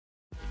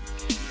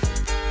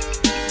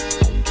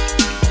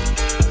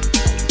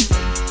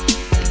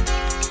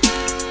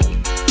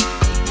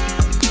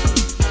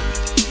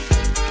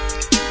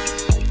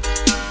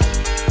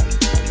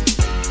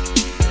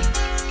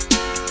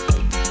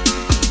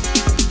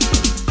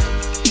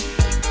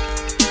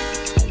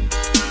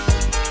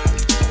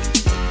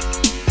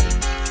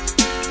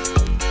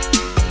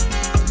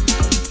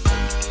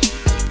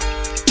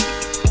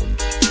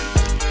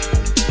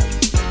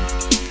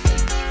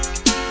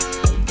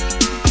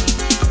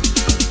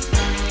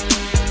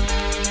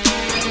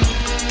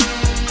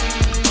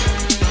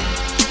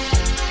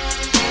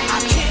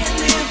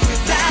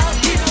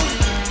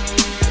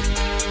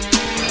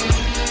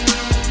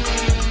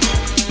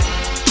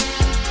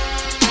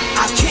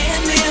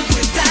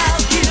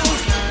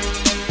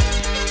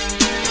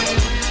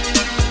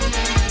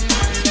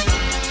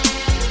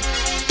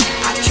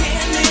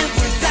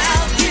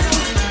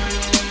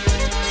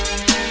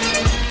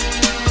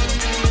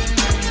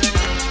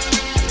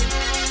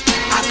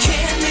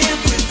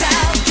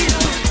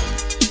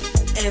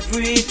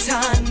Every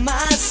time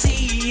I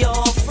see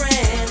your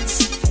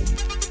friends,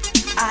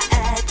 I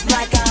act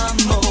like I'm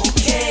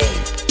okay,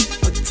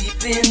 but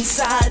deep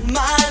inside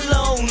my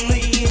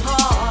lonely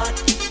heart,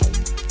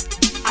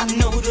 I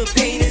know the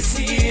pain is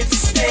here to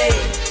stay.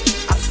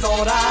 I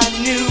thought I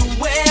knew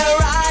where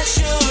I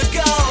should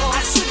go,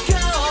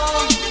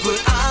 but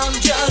I'm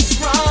just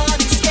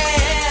running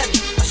scared.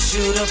 I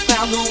should have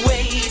found a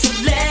way to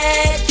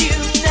let you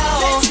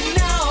know.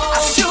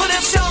 I should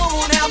have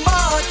shown how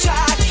much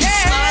I care.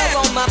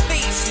 Smile on my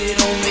face, it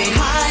only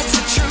hides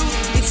the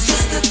truth. It's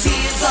just the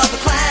tears of a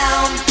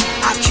clown.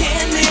 I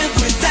can't live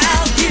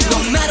without you. No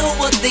matter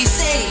what they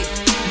say,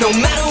 no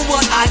matter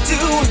what I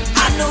do,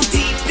 I know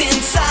deep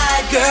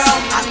inside, girl,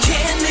 I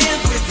can't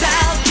live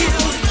without you.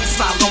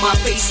 Smile on my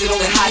face, it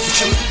only hides the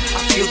truth. I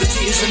feel the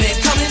tears and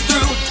they're coming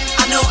through.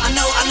 I know,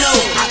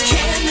 I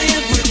can't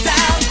live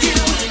without you.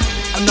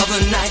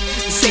 Another night,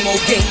 the same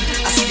old game.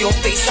 I see your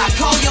face, I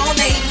call your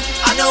name.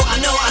 I know,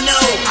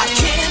 I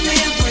can't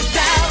live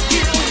without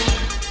you.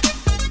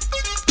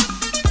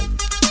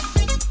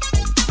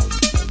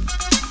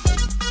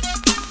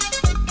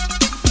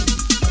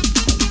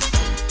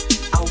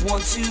 I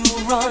want to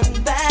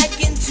run back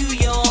into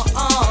your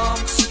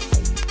arms,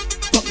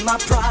 but my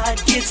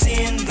pride gets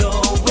in the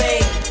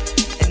way.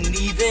 And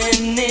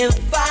even if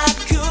I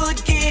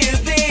could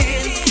give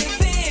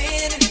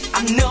in,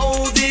 I know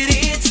that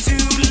it's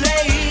too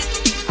late.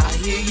 I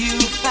hear you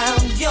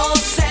found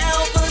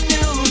yourself a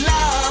new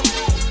love.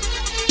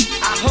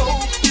 I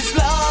hope this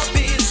love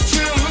is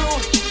true,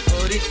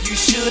 but if you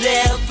should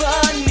ever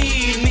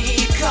need me,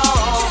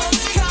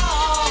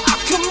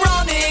 I'll come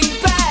running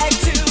back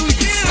to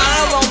you.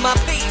 Smile on my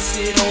face,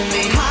 it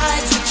only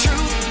hides the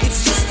truth.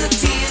 It's just the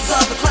tears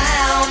of a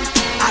clown.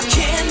 I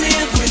can't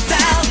live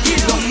without you.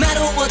 No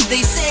matter what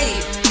they say,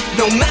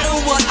 no matter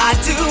what I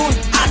do,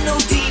 I know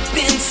deep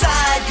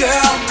inside,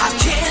 girl, I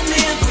can't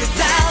live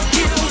without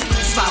you.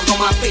 Smile on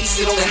my face,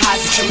 it only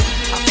hides the truth.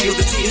 I feel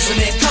the tears and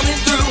they're coming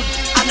through.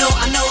 I know,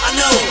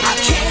 I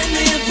can't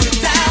live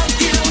without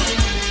you.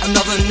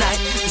 Another night,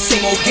 the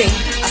same old game.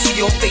 I see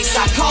your face,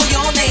 I call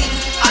your name.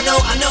 I know,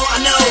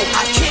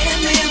 I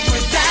can't live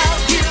without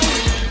you.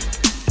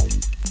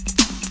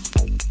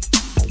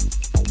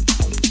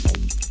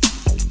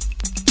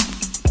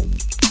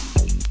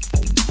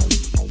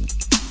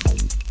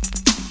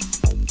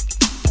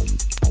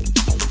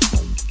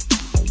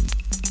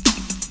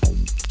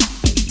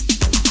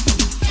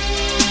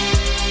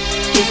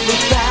 If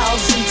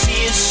 1,000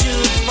 tears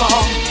should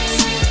fall,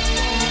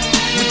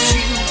 would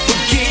you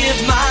forgive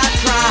my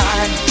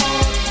crime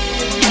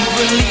and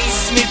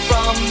release me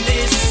from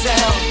this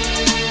cell?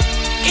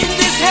 In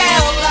this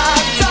hell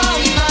I've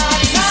done my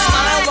time.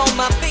 Smile on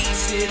my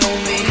face, it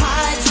only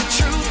hides the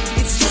truth.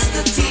 It's just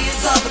the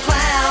tears of a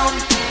clown.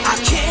 I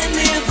can't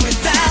live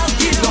without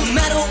you. No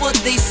matter what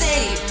they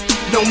say,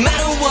 no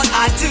matter what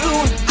I do,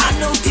 I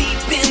know deep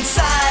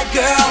inside,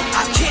 girl,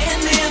 I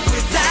can't live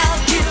without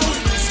you.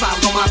 Smile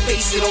on my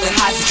face, it only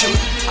hides the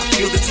truth. I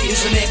feel the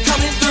tears and they're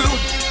coming through.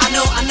 I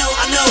know,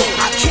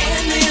 I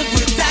can't live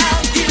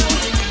without you.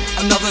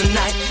 Another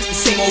night, the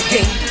same old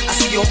game. I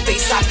see your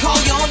face, I call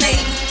your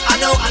name. I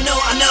know,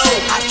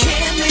 I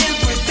can't live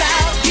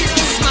without you.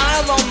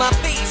 Smile on my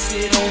face,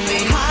 it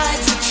only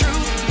hides the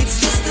truth. It's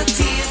just the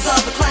tears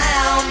of a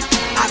clown.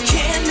 I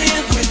can't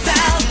live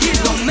without you.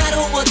 No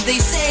matter what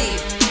they say,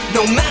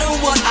 no matter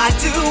what I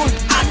do,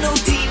 I know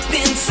deep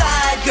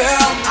inside,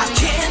 girl, I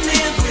can't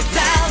live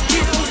without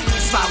you.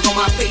 Smile on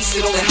my face,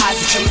 it only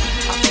hides the truth.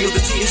 I feel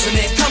the tears and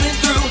they're coming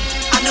through.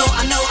 I know,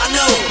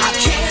 I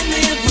can't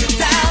live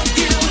without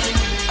you.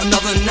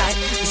 Another night,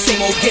 the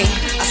same old game.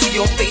 I see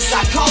your face,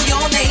 I call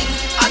your name.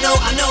 I know,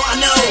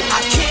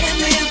 I can't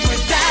live